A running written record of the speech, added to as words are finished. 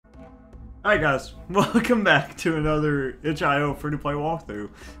Hi guys, welcome back to another itch.io free-to-play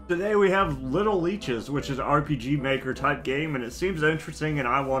walkthrough. Today we have Little Leeches, which is an RPG Maker type game, and it seems interesting and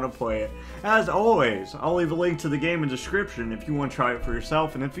I want to play it. As always, I'll leave a link to the game in the description if you want to try it for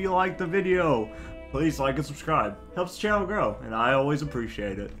yourself, and if you like the video, please like and subscribe. Helps the channel grow, and I always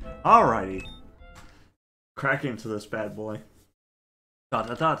appreciate it. Alrighty. Crack into this bad boy. Dot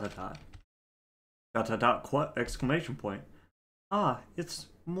dot dot dot dot. Dot dot dot what? Exclamation point. Ah, it's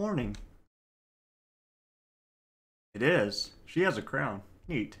morning. It is. She has a crown.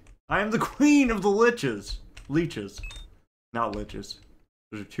 Neat. I am the queen of the Leeches. Leeches. Not Leeches.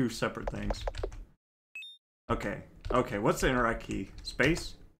 Those are two separate things. Okay. Okay, what's the interact key?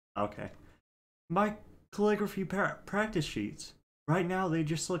 Space? Okay. My calligraphy practice sheets. Right now, they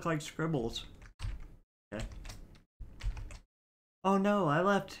just look like scribbles. Okay. Oh no, I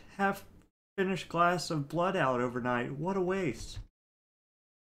left half-finished glass of blood out overnight. What a waste.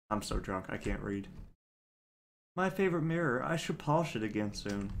 I'm so drunk, I can't read. My favorite mirror. I should polish it again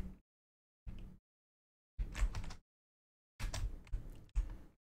soon.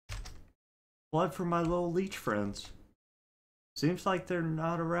 Blood for my little leech friends. Seems like they're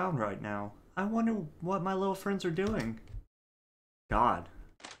not around right now. I wonder what my little friends are doing. God.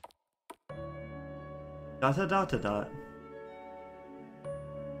 Dot dot dot dot dot.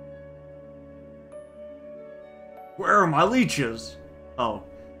 Where are my leeches? Oh.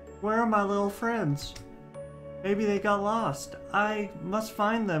 Where are my little friends? Maybe they got lost. I must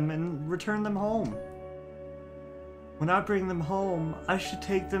find them and return them home. When I bring them home, I should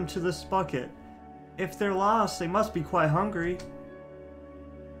take them to this bucket. If they're lost, they must be quite hungry.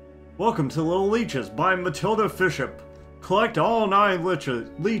 Welcome to Little Leeches by Matilda Fishop. Collect all 9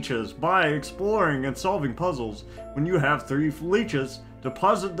 leeches by exploring and solving puzzles. When you have 3 leeches,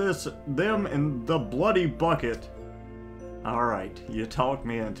 deposit them in the bloody bucket. Alright, you talked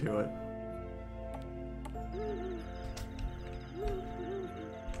me into it.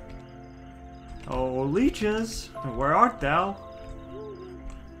 Oh, Leeches, where art thou?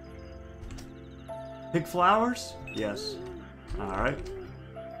 Pick flowers? Yes. Alright.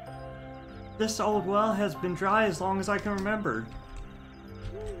 This old well has been dry as long as I can remember.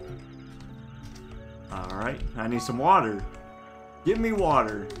 Alright, I need some water. Give me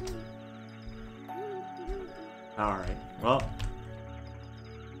water. Alright, well.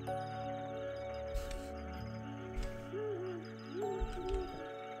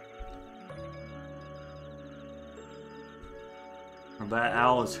 That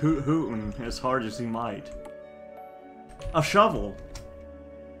owl is hooting as hard as he might. A shovel.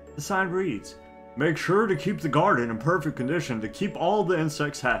 The sign reads, make sure to keep the garden in perfect condition to keep all the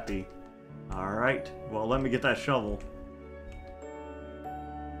insects happy. Alright, well let me get that shovel.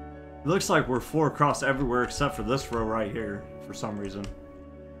 It looks like we're 4 across everywhere except for this row right here, for some reason.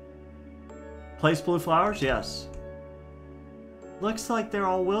 Place blue flowers? Yes. Looks like they're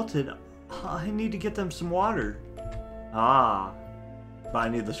all wilted. I need to get them some water. Ah. But I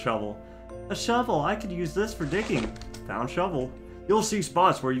need the shovel. A shovel! I could use this for digging. Found shovel. You'll see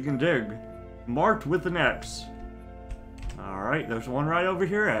spots where you can dig. Marked with an X. Alright, there's one right over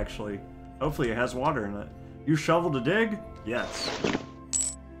here actually. Hopefully it has water in it. Use shovel to dig? Yes.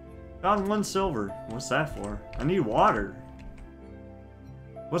 Found 1 silver. What's that for? I need water.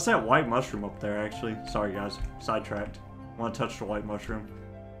 What's that white mushroom up there actually? Sorry guys, sidetracked. Want to touch the white mushroom.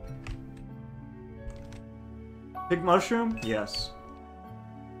 Big mushroom? Yes.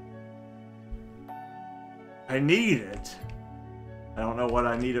 I need it. I don't know what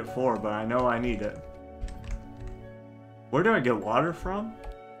I need it for, but I know I need it. Where do I get water from?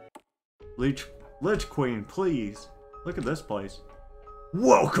 Lich Queen, please. Look at this place.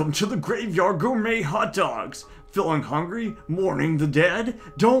 Welcome to the Graveyard Gourmet Hot Dogs. Feeling hungry? Mourning the dead?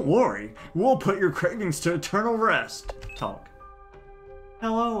 Don't worry. We'll put your cravings to eternal rest. Talk.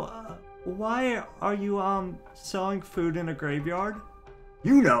 Hello, why are you, selling food in a graveyard?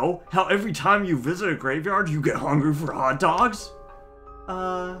 You know, how every time you visit a graveyard, you get hungry for hot dogs?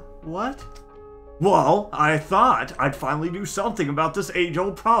 What? Well, I thought I'd finally do something about this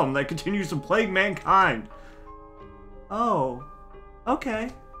age-old problem that continues to plague mankind. Oh,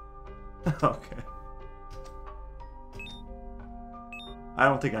 okay. Okay. I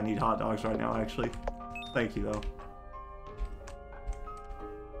don't think I need hot dogs right now, actually. Thank you,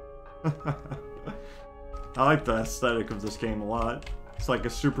 though. I like the aesthetic of this game a lot. It's like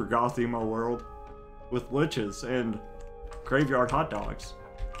a super goth emo world with leeches and graveyard hot dogs.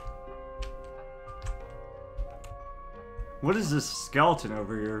 What is this skeleton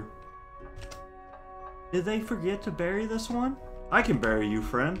over here? Did they forget to bury this one? I can bury you,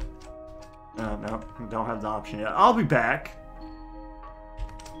 friend. No, don't have the option yet. I'll be back.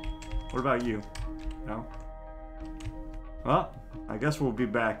 What about you? No? Well, I guess we'll be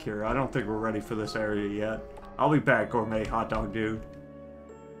back here. I don't think we're ready for this area yet. I'll be back, gourmet hot dog dude.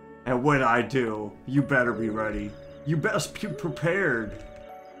 And when I do, you better be ready. You best be prepared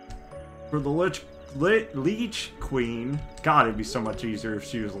for the Leech Queen. God, it'd be so much easier if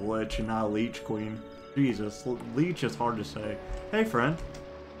she was a Lich and not a Leech Queen. Jesus, Leech is hard to say. Hey, friend.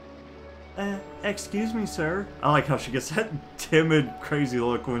 Excuse me, sir. I like how she gets that timid, crazy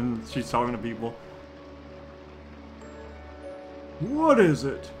look when she's talking to people. What is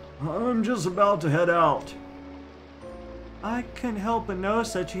it? I'm just about to head out. I couldn't help but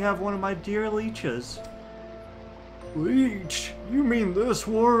notice that you have one of my dear leeches. Leech? You mean this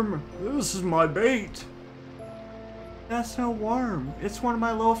worm? This is my bait. That's no worm. It's one of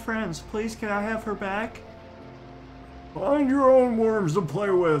my little friends. Please, can I have her back? Find your own worms to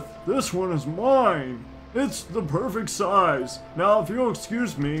play with. This one is mine. It's the perfect size. Now, if you'll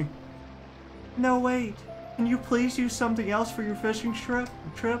excuse me. No, wait. Can you please use something else for your fishing trip?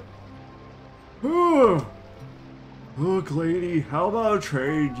 Look, lady, how about a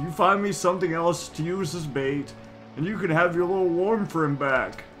trade? You find me something else to use as bait, and you can have your little worm friend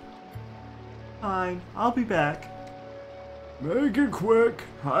back. Fine, I'll be back. Make it quick.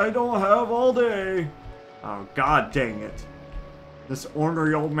 I don't have all day. Oh, god dang it. This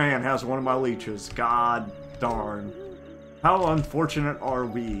ornery old man has one of my leeches. God darn. How unfortunate are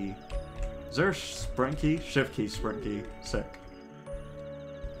we? Is there a sprint key? Shift key, sprint key. Sick.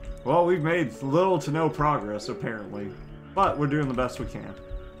 Well, we've made little to no progress, apparently. But we're doing the best we can.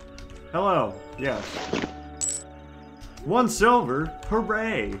 Hello. Yes. 1 silver?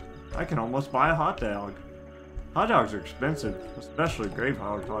 Hooray! I can almost buy a hot dog. Hot dogs are expensive, especially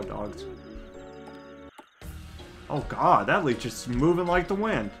grave-powered hot dogs. Oh god, that leech is moving like the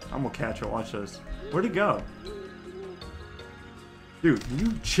wind. I'm gonna catch it, watch this. Where'd it go? Dude, can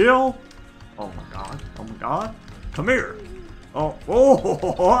you chill? Oh my god, oh my god. Come here! Oh,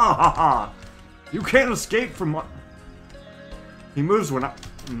 you can't escape from my... He moves when I...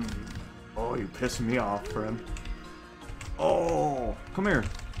 Oh, you're pissing me off, friend. Oh, come here.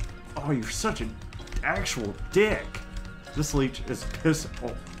 Oh, you're such an actual dick. This leech is pissing...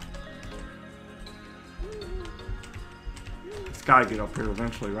 Oh. It's gotta get up here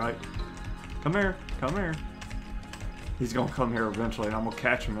eventually, right? Come here, come here. He's gonna come here eventually, and I'm gonna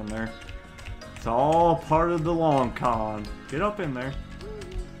catch him in there. It's all part of the long con. Get up in there.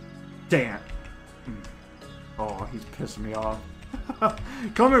 Damn. Oh, he's pissing me off.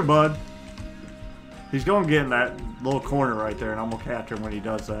 Come here, bud. He's gonna get in that little corner right there, and I'm gonna catch him when he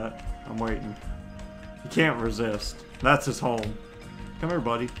does that. I'm waiting. He can't resist. That's his home. Come here,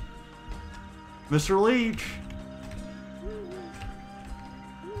 buddy. Mr. Leech.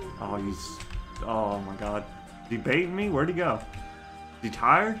 Oh, he's... Oh, my God. Is he baiting me? Where'd he go? Is he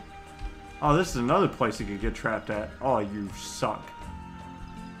tired? Oh, this is another place he could get trapped at. Oh, you suck.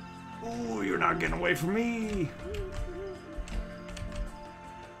 Ooh, you're not getting away from me.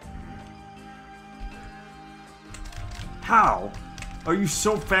 How are you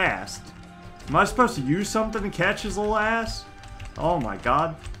so fast? Am I supposed to use something to catch his little ass? Oh my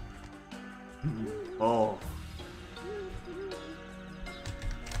god. Oh.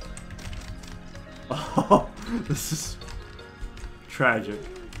 Oh, this is tragic.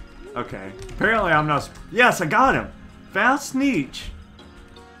 Okay. Apparently I'm not... Yes, I got him! Fast Leech!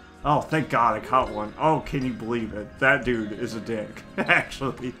 Oh, thank god I caught one. Oh, can you believe it? That dude is a dick.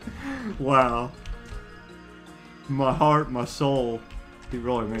 Actually. Wow. My heart, my soul. He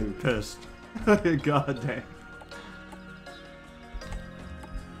really made me pissed. God damn.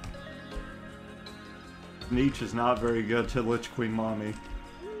 Leech is not very good to Lich Queen Mommy.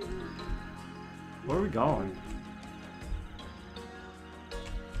 Where are we going?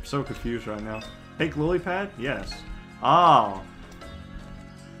 I'm so confused right now. Take lily pad? Yes. Oh.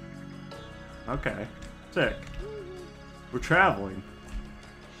 Okay. Sick. We're traveling.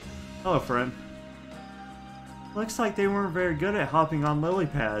 Hello, friend. Looks like they weren't very good at hopping on lily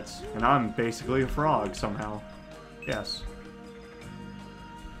pads, and I'm basically a frog somehow. Yes.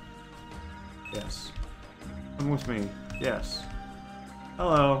 Yes. Come with me. Yes.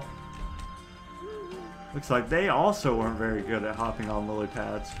 Hello. Looks like they also weren't very good at hopping on lily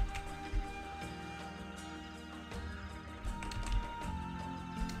pads.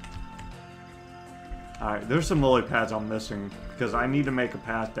 Alright, there's some lily pads I'm missing, because I need to make a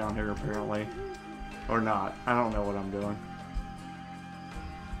path down here apparently. Or not. I don't know what I'm doing.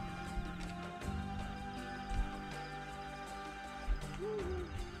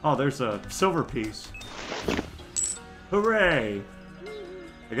 Oh, there's a silver piece. Hooray!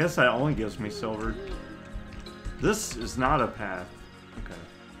 I guess that only gives me silver. This is not a path. Okay.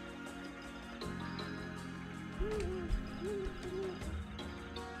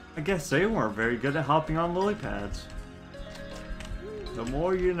 I guess they weren't very good at hopping on lily pads. The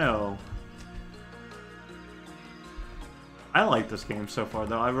more you know. I like this game so far,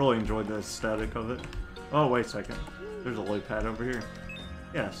 though. I really enjoyed the aesthetic of it. Oh, wait a second. There's a lily pad over here.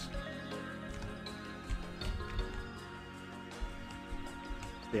 Yes.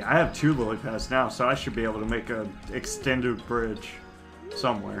 Yeah, I have 2 lily pads now, so I should be able to make an extended bridge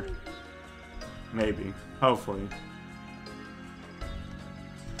somewhere. Maybe. Hopefully.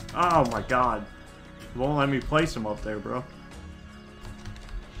 Oh my god. It won't let me place them up there, bro.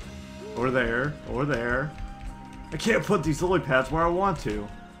 Or there. Or there. I can't put these lily pads where I want to.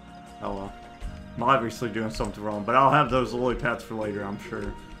 Oh well. I'm obviously doing something wrong, but I'll have those lily pads for later, I'm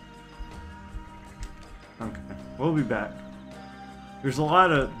sure. Okay. We'll be back. There's a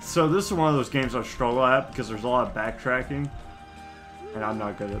lot of... So this is one of those games I struggle at because there's a lot of backtracking. And I'm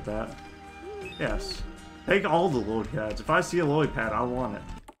not good at that. Yes. Take all the lily pads. If I see a lily pad, I want it.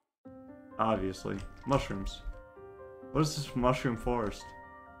 Obviously. Mushrooms. What is this mushroom forest?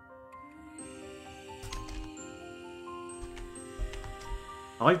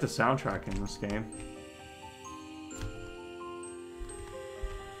 I like the soundtrack in this game.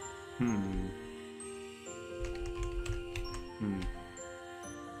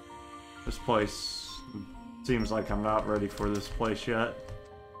 This place seems like I'm not ready for this place yet.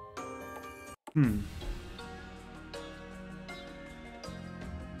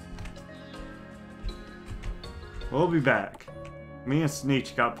 We'll be back. Me and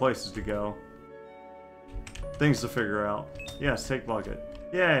Sneech got places to go. Things to figure out. Yes, take bucket.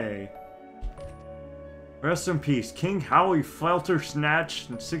 Yay! Rest in peace. King Howie Felter Snatch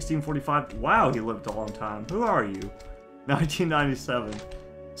in 1645. Wow, he lived a long time. Who are you? 1997.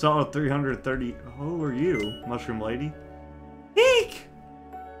 Solid 330. Who are you, Mushroom Lady? Eek!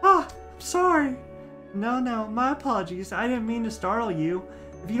 Ah, sorry. No, my apologies. I didn't mean to startle you.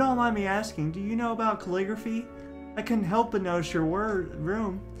 If you don't mind me asking, do you know about calligraphy? I couldn't help but notice your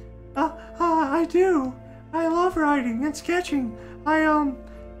room. I do. I love writing and sketching. I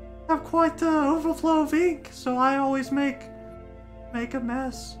have quite the overflow of ink, so I always make a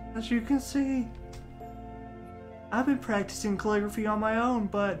mess, as you can see. I've been practicing calligraphy on my own,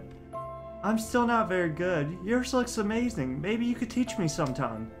 but I'm still not very good. Yours looks amazing. Maybe you could teach me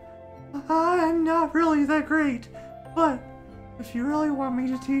sometime. I'm not really that great, but if you really want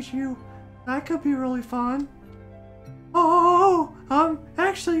me to teach you, that could be really fun. Oh,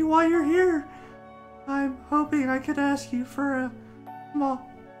 actually, while you're here, I'm hoping I could ask you for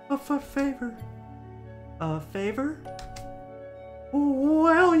a favor. A favor?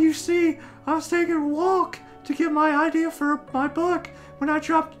 Well, you see, I was taking a walk to get my idea for my book when I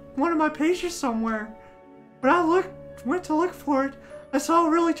dropped one of my pages somewhere. When I went to look for it, I saw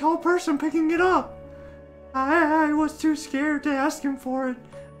a really tall person picking it up. I was too scared to ask him for it.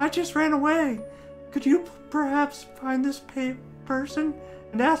 I just ran away. Could you perhaps find this person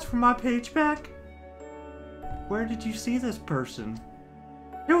and ask for my page back? Where did you see this person?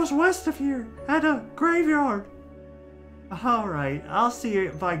 It was west of here, at a graveyard. Alright, I'll see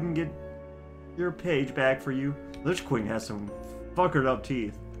if I can get your page back for you. Lich Queen has some fuckered up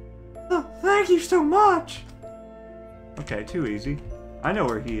teeth. Thank you so much! Okay, too easy. I know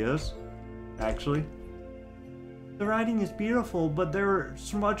where he is, actually. The writing is beautiful, but there are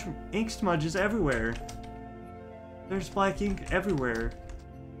ink smudges everywhere. There's black ink everywhere.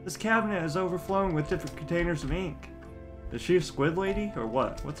 This cabinet is overflowing with different containers of ink. Is she a squid lady, or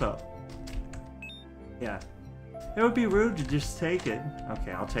what? What's up? Yeah. It would be rude to just take it.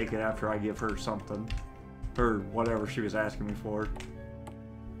 Okay, I'll take it after I give her something. Or whatever she was asking me for.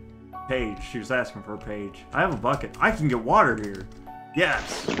 Page. She was asking for a page. I have a bucket. I can get water here.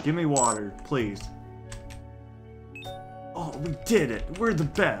 Yes! Give me water, please. Oh, we did it! We're the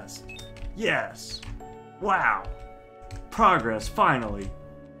best! Yes! Wow! Progress, finally!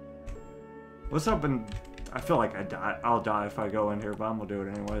 What's up in... I feel like I'll die if I go in here, but I'm gonna do it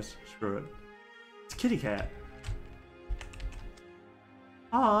anyways. Screw it. It's a kitty cat.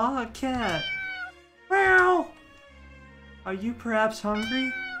 Aw, a cat! Meow! Are you perhaps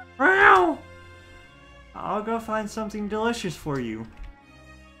hungry? Meow! I'll go find something delicious for you.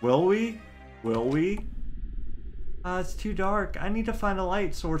 Will we? Will we? It's too dark. I need to find a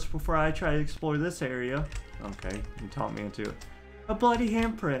light source before I try to explore this area. Okay, you taught me into it. A bloody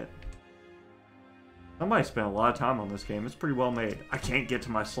handprint. Somebody spent a lot of time on this game. It's pretty well made. I can't get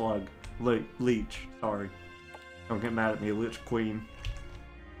to my slug. Leech. Sorry. Don't get mad at me, Lich Queen.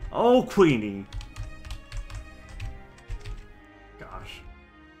 Oh, Queenie. Gosh.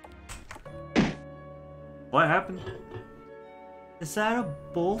 What happened? Is that a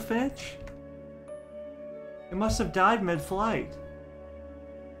bullfinch? It must have died mid-flight.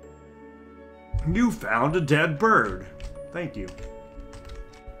 You found a dead bird. Thank you.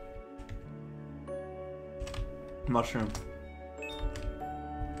 Mushroom.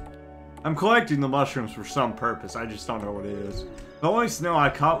 I'm collecting the mushrooms for some purpose. I just don't know what it is. The only snail I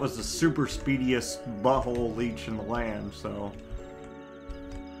caught was the super speediest butthole leech in the land, so...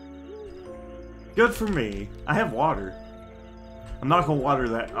 Good for me. I have water. I'm not gonna water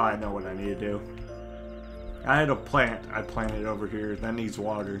that. Oh, I know what I need to do. I had a plant I planted over here that needs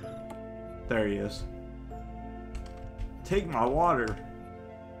water. There he is. Take my water.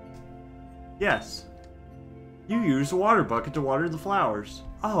 Yes. You use a water bucket to water the flowers.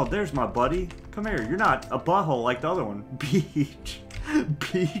 Oh, there's my buddy. Come here. You're not a butthole like the other one. Beech.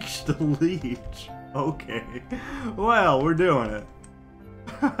 Beech the Leech. Okay. Well, we're doing it.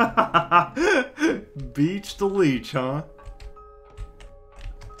 Beech the Leech, huh?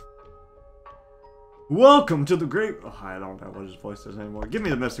 Welcome to the great... Oh, I don't know what his voice is anymore. Give me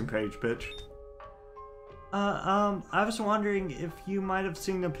the missing page, bitch. I was wondering if you might have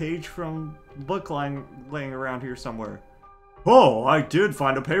seen a page from book laying around here somewhere. Oh, I did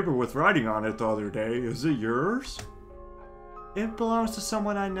find a paper with writing on it the other day. Is it yours? It belongs to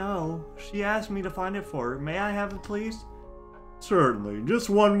someone I know. She asked me to find it for her. May I have it, please? Certainly. Just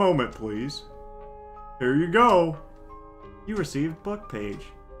one moment, please. Here you go. You received book page.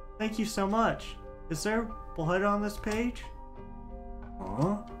 Thank you so much. Is there blood on this page?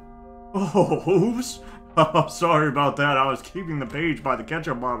 Huh? Oh, oops. Sorry about that. I was keeping the page by the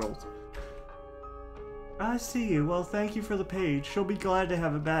ketchup bottles. I see. Well, thank you for the page. She'll be glad to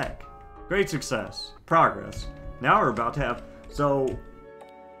have it back. Great success. Progress. Now we're about to have... So...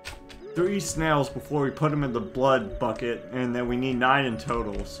 3 snails before we put them in the blood bucket, and then we need 9 in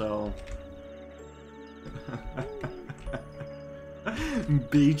total, so...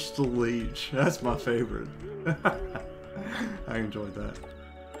 Beech the Leech. That's my favorite. I enjoyed that.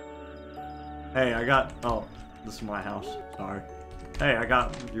 Hey, I got... Oh, this is my house. Sorry. Hey, I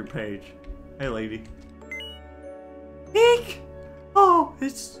got your page. Hey, lady. Eek! Oh,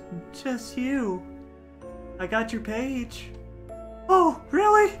 it's just you. I got your page. Oh,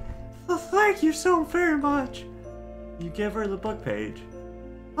 really? Well, thank you so very much. You give her the book page.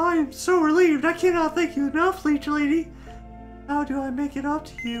 I am so relieved. I cannot thank you enough, Leech Lady. How do I make it up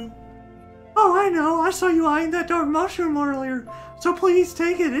to you? Oh, I know. I saw you eyeing that dark mushroom earlier. So please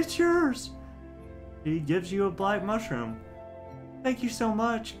take it. It's yours. He gives you a black mushroom. Thank you so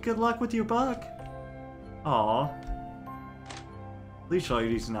much. Good luck with your buck. Aw. Leech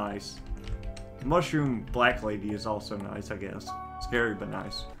Lady's nice. Mushroom Black Lady is also nice, I guess. Scary, but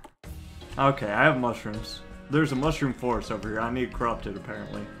nice. Okay, I have mushrooms. There's a mushroom forest over here. I need corrupted,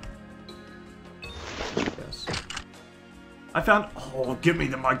 apparently. Yes. I found... Oh, give me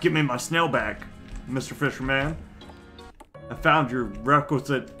my snail back, Mr. Fisherman. I found your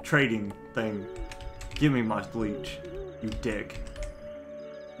requisite trading thing. Give me my leech, you dick.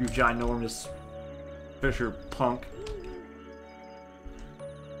 You ginormous fisher punk.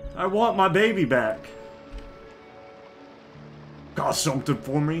 I want my baby back. Got something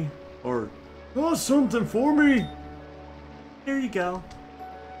for me? Or, got something for me? Here you go.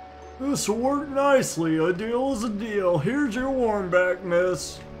 This will work nicely. A deal is a deal. Here's your worm back,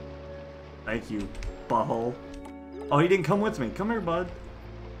 miss. Thank you, butthole. Oh, he didn't come with me. Come here, bud.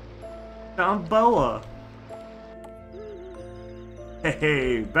 Found Boa.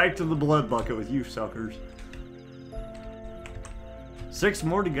 Hey, back to the blood bucket with you suckers. 6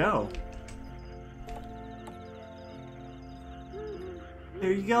 more to go.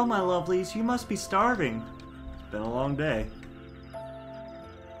 There you go, my lovelies. You must be starving. It's been a long day.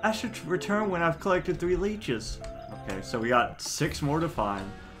 I should return when I've collected 3 leeches. Okay, so we got 6 more to find.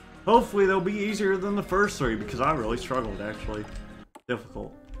 Hopefully they'll be easier than the first 3 because I really struggled, actually.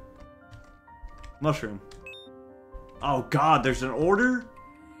 Difficult. Mushroom. Oh god, there's an order?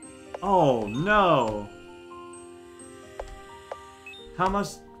 Oh no. How am I...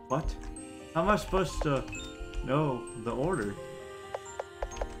 What? How am I supposed to know the order?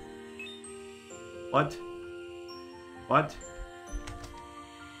 What? What?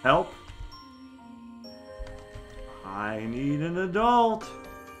 Help? I need an adult.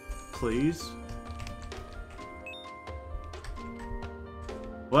 Please.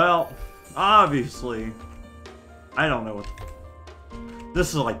 Well, obviously, I don't know what... This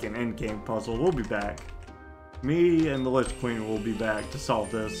is like an endgame puzzle. We'll be back. Me and the Lich Queen will be back to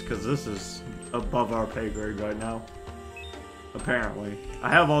solve this, because this is above our pay grade right now. Apparently. I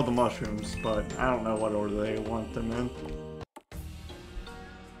have all the mushrooms, but I don't know what order they want them in.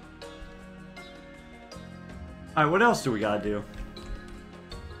 Alright, what else do we gotta do?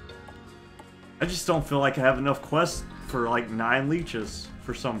 I just don't feel like I have enough quests for like 9 leeches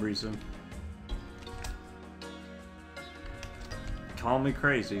for some reason. Call me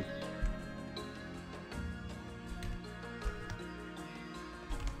crazy.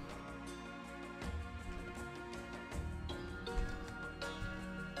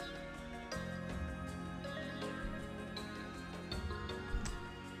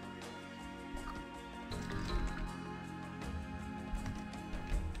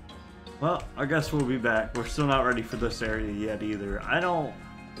 Well, I guess we'll be back. We're still not ready for this area yet either. I don't...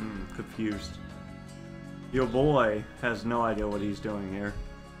 confused. Your boy has no idea what he's doing here.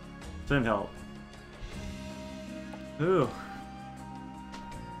 Send help. Ooh.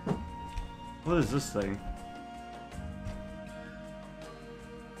 What is this thing?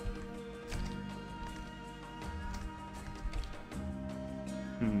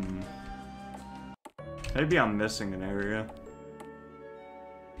 Maybe I'm missing an area.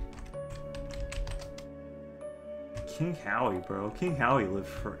 King Howie, bro. King Howie lived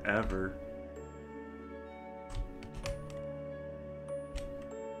forever.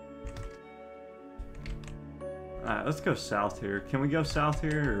 Alright, let's go south here. Can we go south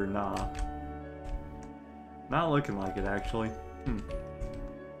here or nah? Not looking like it, actually.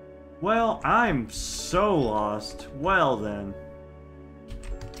 Well, I'm so lost. Well then.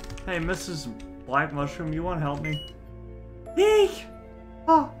 Hey, Mrs. Black Mushroom, you want to help me? Eek!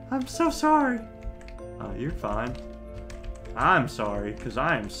 Oh, I'm so sorry. Oh, you're fine. I'm sorry, because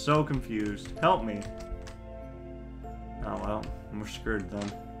I am so confused. Help me. Oh well, we're screwed then.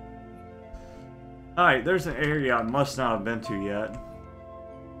 Alright, there's an area I must not have been to yet.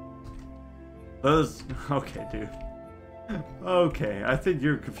 Those... Okay, dude. Okay, I think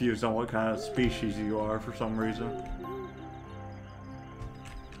you're confused on what kind of species you are for some reason.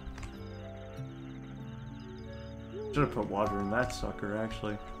 Should have put water in that sucker,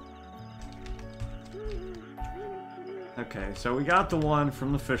 actually. Okay, so we got the one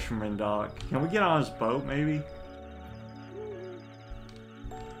from the fisherman dock. Can we get on his boat, maybe?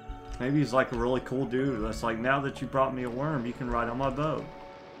 Maybe he's like a really cool dude that's like, now that you brought me a worm, you can ride on my boat.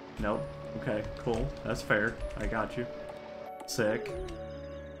 Nope. Okay, cool. That's fair. I got you. Sick.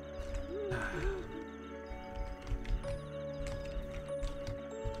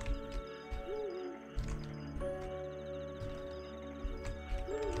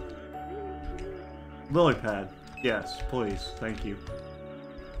 Lily pad. Yes, please. Thank you.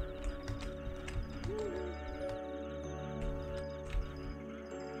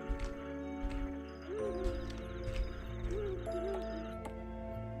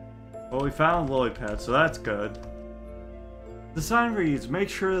 Well, we found lily pad, so that's good. The sign reads, make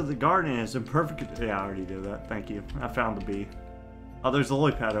sure the garden is in perfect... Yeah, I already did that. Thank you. I found the bee. Oh, there's a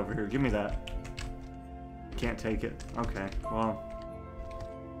lily pad over here. Give me that. Can't take it. Okay, well...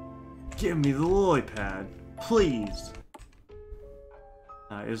 Give me the lily pad. Please.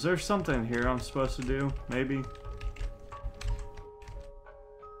 Is there something here I'm supposed to do? Maybe?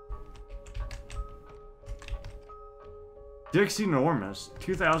 Dixie Enormous,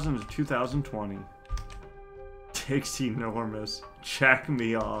 2000 to 2020. Dixie Enormous. Jack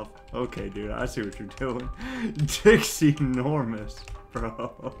me off. Okay, dude, I see what you're doing. Dixie Enormous,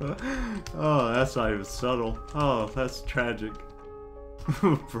 bro. Oh, that's not even subtle. Oh, that's tragic.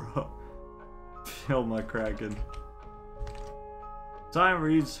 Bro. Feel my kraken. Sign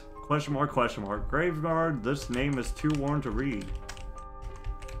reads, question mark, question mark. Graveyard, this name is too worn to read.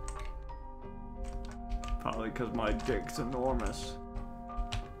 Probably because my dick's enormous.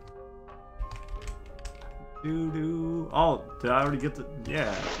 Doo-doo. Oh, did I already get the...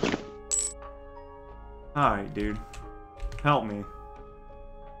 Yeah. Alright, dude. Help me.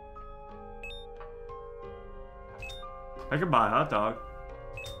 I can buy a hot dog.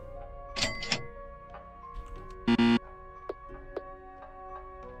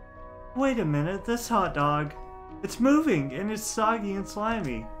 Wait a minute, this hot dog. It's moving, and it's soggy and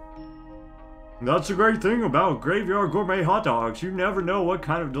slimy. That's the great thing about Graveyard Gourmet hot dogs. You never know what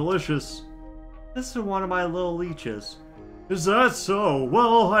kind of delicious... This is one of my little leeches. Is that so?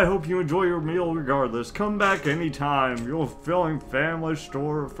 Well, I hope you enjoy your meal regardless. Come back anytime. Your filling family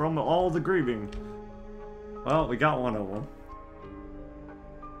store from all the grieving. Well, we got one of them.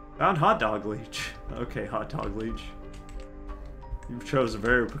 Found hot dog leech. Okay, hot dog leech. You chose a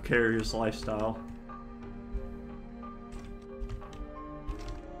very precarious lifestyle.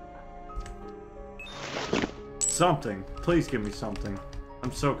 Something. Please give me something.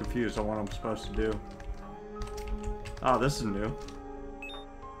 I'm so confused on what I'm supposed to do. Oh, this is new.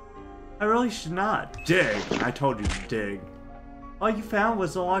 I really should not. Dig. I told you to dig. All you found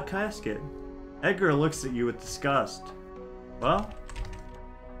was a log casket. Edgar looks at you with disgust. Well,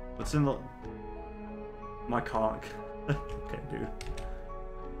 what's in the... My cock. Okay, dude.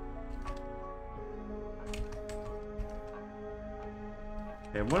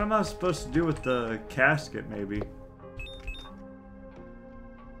 Okay, what am I supposed to do with the casket, maybe?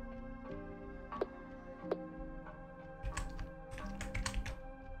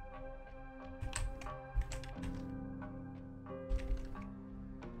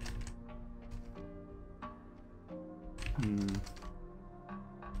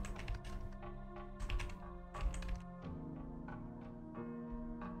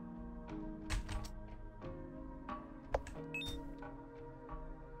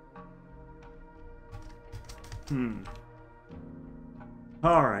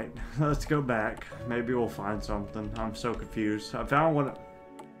 Alright, let's go back. Maybe we'll find something. I'm so confused. I found one.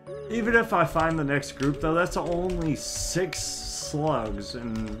 Even if I find the next group, though, that's only 6 slugs,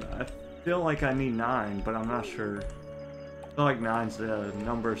 and I feel like I need 9, but I'm not sure. I feel like 9's the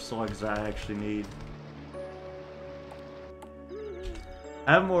number of slugs I actually need.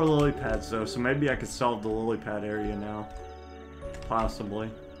 I have more lily pads, though, so maybe I could solve the lily pad area now.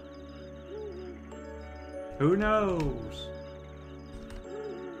 Possibly. Who knows?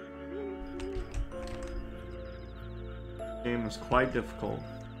 Game was quite difficult.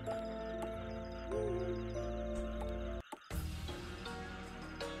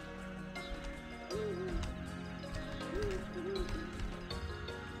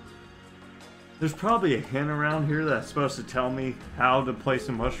 There's probably a hint around here that's supposed to tell me how to place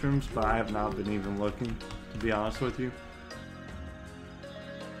the mushrooms, but I have not been even looking, to be honest with you.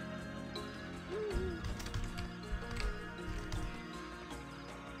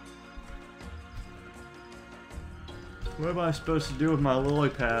 What am I supposed to do with my lily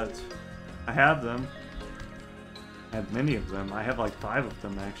pads? I have them. I have many of them. I have like 5 of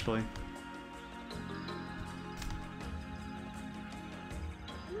them, actually.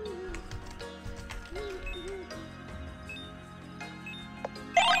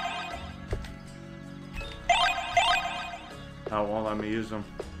 Oh, won't let me use them.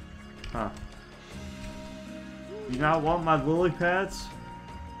 Huh. You not want my lily pads?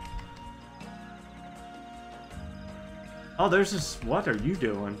 Oh, there's this. What are you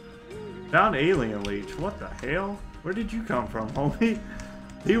doing? Found alien leech. What the hell? Where did you come from, homie?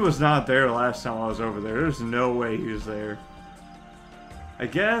 He was not there last time I was over there. There's no way he was there. I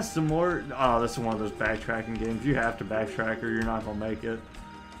guess the more... Oh, this is one of those backtracking games. You have to backtrack or you're not going to make it.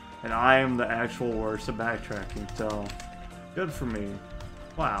 And I am the actual worst at backtracking, so... Good for me.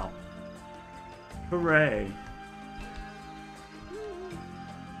 Wow. Hooray.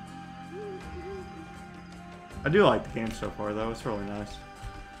 I do like the game so far, though. It's really nice.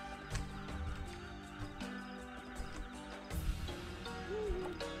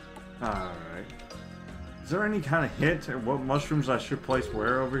 Alright. Is there any kind of hint at what mushrooms I should place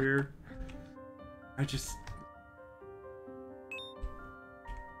where over here? I just...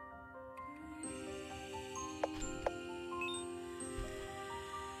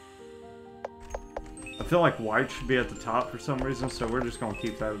 I feel like white should be at the top for some reason, so we're just going to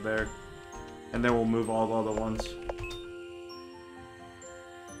keep that there. And then we'll move all the other ones.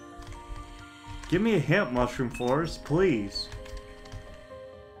 Give me a hint, Mushroom Forest, please.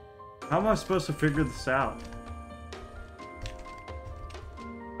 How am I supposed to figure this out?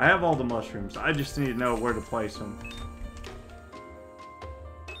 I have all the mushrooms. I just need to know where to place them.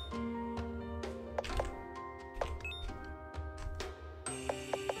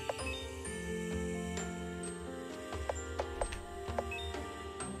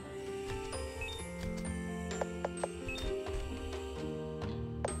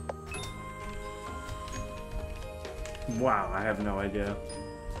 Wow, I have no idea.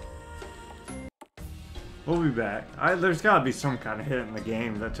 We'll be back. There's gotta be some kind of hint in the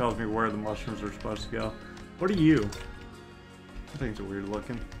game that tells me where the mushrooms are supposed to go. What are you? Things are weird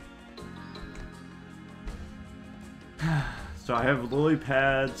looking. So I have lily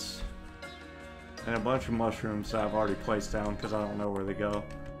pads and a bunch of mushrooms that I've already placed down because I don't know where they go.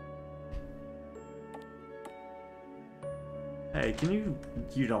 Hey, can you...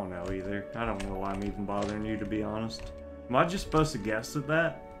 You don't know either. I don't know why I'm even bothering you, to be honest. Am I just supposed to guess at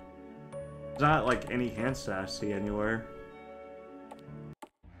that? There's not, like, any hints that I see anywhere.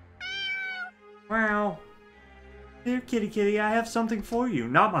 Wow. Here, kitty kitty, I have something for you.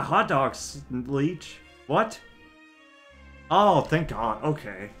 Not my hot dogs, Leech. What? Oh, thank God.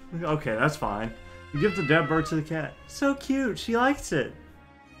 Okay. Okay, that's fine. You give the dead bird to the cat. So cute. She likes it.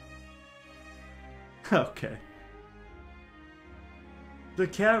 Okay. The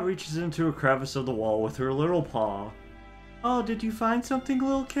cat reaches into a crevice of the wall with her little paw. Oh, did you find something,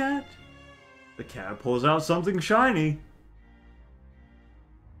 little cat? The cat pulls out something shiny.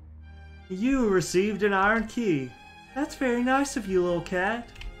 You received an iron key. That's very nice of you, little cat.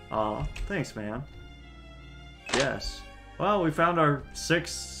 Aw, thanks, man. Yes. Well, we found our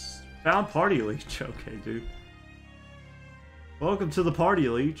found party leech. Okay, dude. Welcome to the party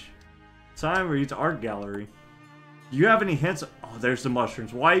leech. Sign reads art gallery. Do you have any hints? Oh, there's the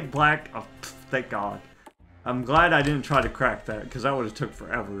mushrooms. White, black. Oh, thank God. I'm glad I didn't try to crack that, because that would have took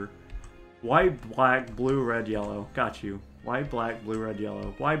forever. White, black, blue, red, yellow. Got you. White, black, blue, red,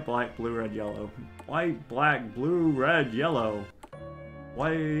 yellow. White, black, blue, red, yellow. White, black, blue, red, yellow.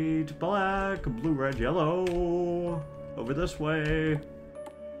 White, black, blue, red, yellow. Over this way.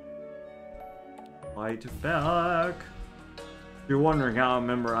 White, black. If you're wondering how I'm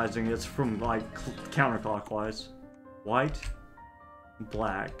memorizing, it's from, like, counterclockwise. White,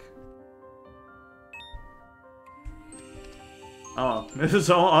 black. Oh, this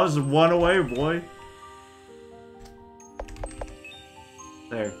is all. I was one away, boy.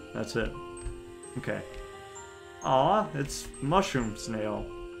 There, that's it. Okay. Aw, it's mushroom snail.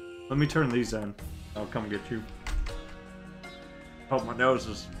 Let me turn these in. I'll come get you. Oh, my nose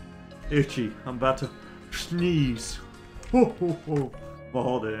is itchy. I'm about to sneeze. Ho, ho, ho. Well,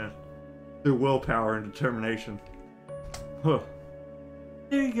 hold it in. Through willpower and determination. Huh.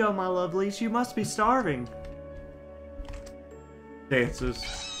 There you go, my lovelies. You must be starving.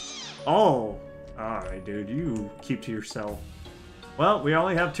 Dances. Oh! Alright, dude. You keep to yourself. Well, we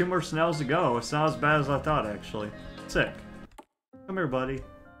only have 2 more snails to go. It's not as bad as I thought, actually. Sick. Come here, buddy.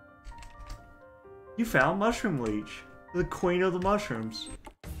 You found Mushroom Leech. The queen of the mushrooms.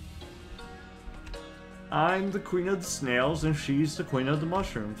 I'm the queen of the snails, and she's the queen of the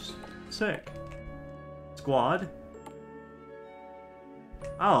mushrooms. Sick. Squad.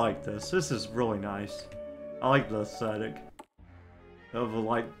 I like this. This is really nice. I like the aesthetic. Of a,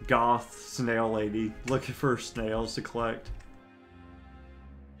 like, goth snail lady looking for snails to collect.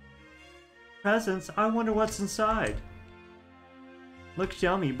 Presents? I wonder what's inside. Looks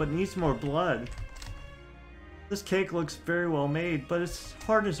yummy, but needs more blood. This cake looks very well made, but it's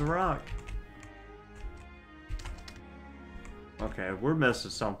hard as a rock. Okay, we're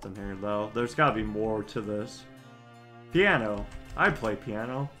missing something here, though. There's gotta be more to this. Piano. I play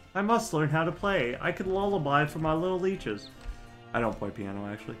piano. I must learn how to play. I could lullaby for my little leeches. I don't play piano,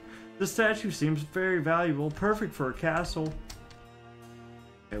 actually. This statue seems very valuable, perfect for a castle.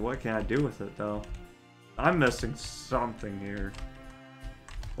 Okay, what can I do with it, though? I'm missing something here.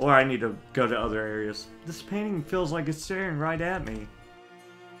 Or I need to go to other areas. This painting feels like it's staring right at me.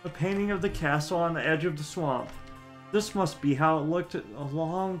 A painting of the castle on the edge of the swamp. This must be how it looked a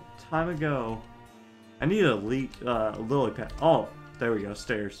long time ago. I need a lily pad. Oh, there we go,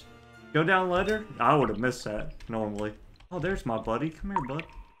 stairs. Go down ladder? I would have missed that, normally. Oh, there's my buddy. Come here, bud.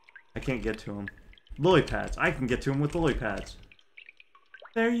 I can't get to him. Lily pads. I can get to him with lily pads.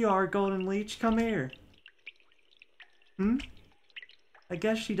 There you are, Golden Leech. Come here. Hmm? I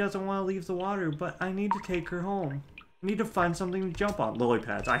guess she doesn't want to leave the water, but I need to take her home. I need to find something to jump on. Lily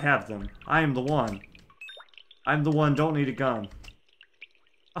pads. I have them. I am the one. I'm the one. Don't need a gun.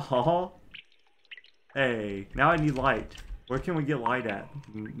 Oh. Hey. Now I need light. Where can we get light at,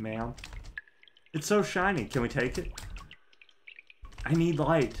 ma'am? It's so shiny. Can we take it? I need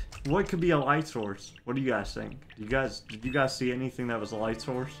light. What could be a light source? What do you guys think? Did you guys see anything that was a light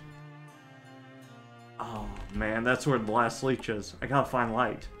source? Oh man, that's where the last leech is. I gotta find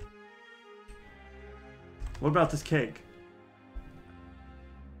light. What about this cake?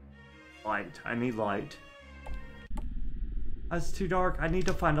 Light. I need light. That's too dark. I need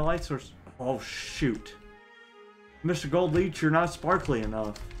to find a light source. Oh shoot. Mr. Gold Leech, you're not sparkly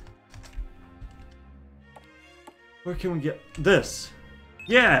enough. Where can we get this?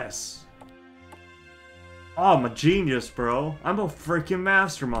 Yes! Oh, I'm a genius, bro. I'm a freaking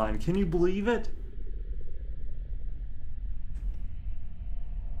mastermind. Can you believe it?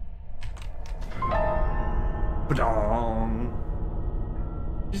 Ba-dong.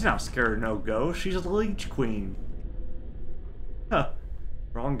 She's not scared of no ghost. She's a leech queen. Huh.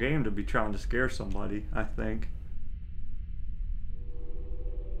 Wrong game to be trying to scare somebody, I think.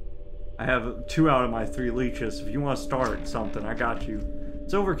 I have 2 out of my 3 leeches. If you want to start something, I got you.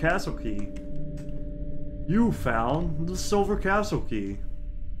 Silver Castle Key. You found the Silver Castle Key.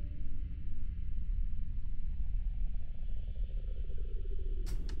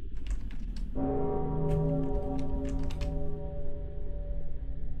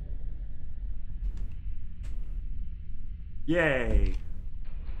 Yay!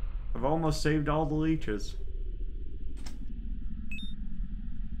 I've almost saved all the leeches.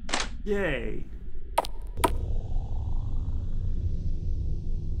 Yay!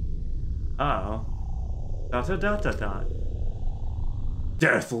 Uh-oh. Dot.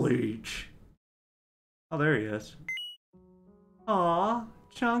 Death Leech. Oh, there he is. Aw,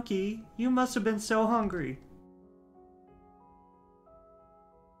 Chunky, you must have been so hungry.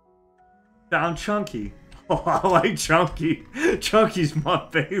 Found Chunky. Oh, I like Chunky. Chunky's my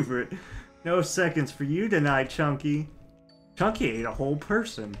favorite. No seconds for you tonight, Chunky. Chunky ate a whole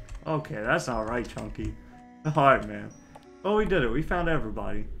person. Okay, that's not right, Chunky. Alright, man. Oh, we did it. We found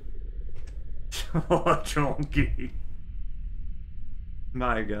everybody. Oh, Chunky.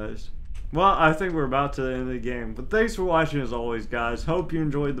 Bye, guys. Well, I think we're about to the end of the game. But thanks for watching as always, guys. Hope you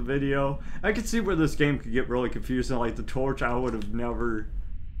enjoyed the video. I could see where this game could get really confusing. Like the torch, I would have never...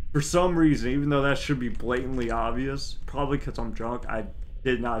 For some reason, even though that should be blatantly obvious, probably because I'm drunk, I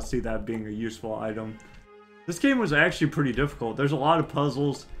did not see that being a useful item. This game was actually pretty difficult. There's a lot of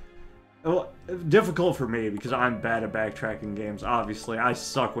puzzles. Well, difficult for me because I'm bad at backtracking games. Obviously, I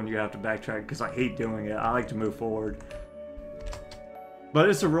suck when you have to backtrack because I hate doing it. I like to move forward. But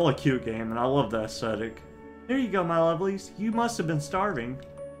it's a really cute game, and I love the aesthetic. Here you go, my lovelies. You must have been starving.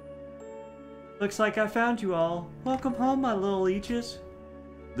 Looks like I found you all. Welcome home, my little leeches.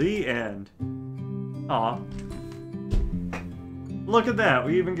 The end. Aw. Look at that.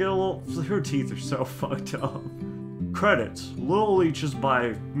 We even get a little... Her teeth are so fucked up. Credits. Little Leeches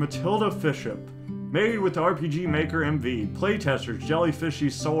by Matilda Fishop. Made with RPG Maker MV. Playtesters.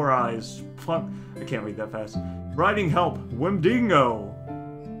 Jellyfishy Sore Eyes. I can't read that fast. Writing help. Wimdingo.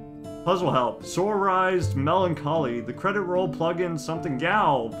 Puzzle help. Soreized Melancholy. The credit roll plugin something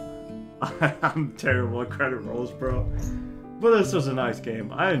galb. I'm terrible at credit rolls, bro. But this was a nice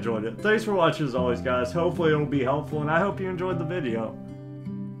game. I enjoyed it. Thanks for watching as always, guys. Hopefully it'll be helpful, and I hope you enjoyed the video.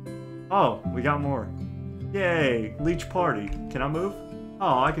 Oh, we got more. Yay, Leech Party. Can I move?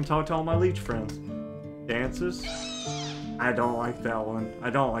 Oh, I can talk to all my Leech friends. Dances? I don't like that one. I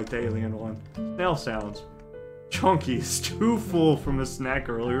don't like the alien one. Snail sounds. Chunky is too full from the snack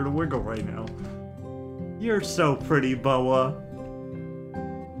earlier to wiggle right now. You're so pretty, Boa.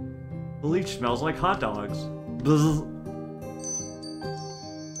 The leech smells like hot dogs. Bzz.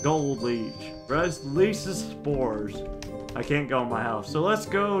 Gold leech. Releases spores. I can't go in my house. So let's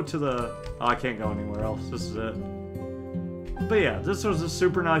go to the... Oh, I can't go anywhere else. This is it. But yeah, this was a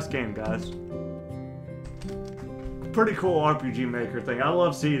super nice game, guys. Pretty cool RPG Maker thing. I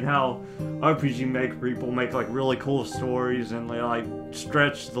love seeing how RPG Maker people make like really cool stories and they like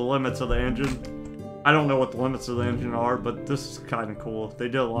stretch the limits of the engine. I don't know what the limits of the engine are, but this is kind of cool. They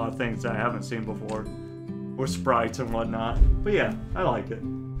did a lot of things that I haven't seen before. With sprites and whatnot. But yeah, I like it.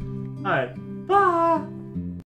 Alright, bye!